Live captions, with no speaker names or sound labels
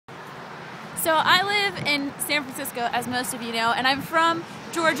So I live in San Francisco, as most of you know, and I'm from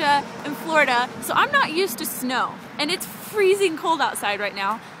Georgia and Florida, so I'm not used to snow. And it's freezing cold outside right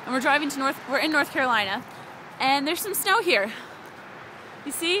now, and we're in North Carolina, and there's some snow here.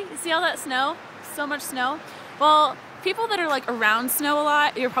 You see all that snow? So much snow. Well, people that are like around snow a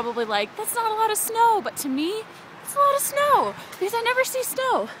lot, you're probably like, that's not a lot of snow, but to me, it's a lot of snow, because I never see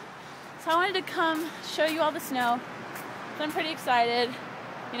snow. So I wanted to come show you all the snow. So I'm pretty excited.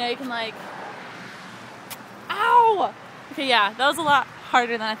 You know, you can like, ow! Okay, yeah, that was a lot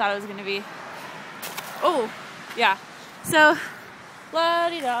harder than I thought it was gonna be. Oh, yeah. So,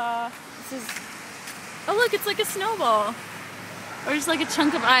 la-di-da. This is, oh look, it's like a snowball. Or just like a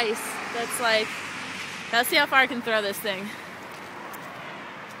chunk of ice that's like, let's see how far I can throw this thing.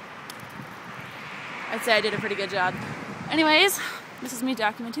 I'd say I did a pretty good job. Anyways, this is me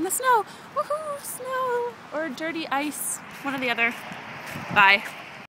documenting the snow. Woohoo, snow! Or dirty ice, one or the other. Bye.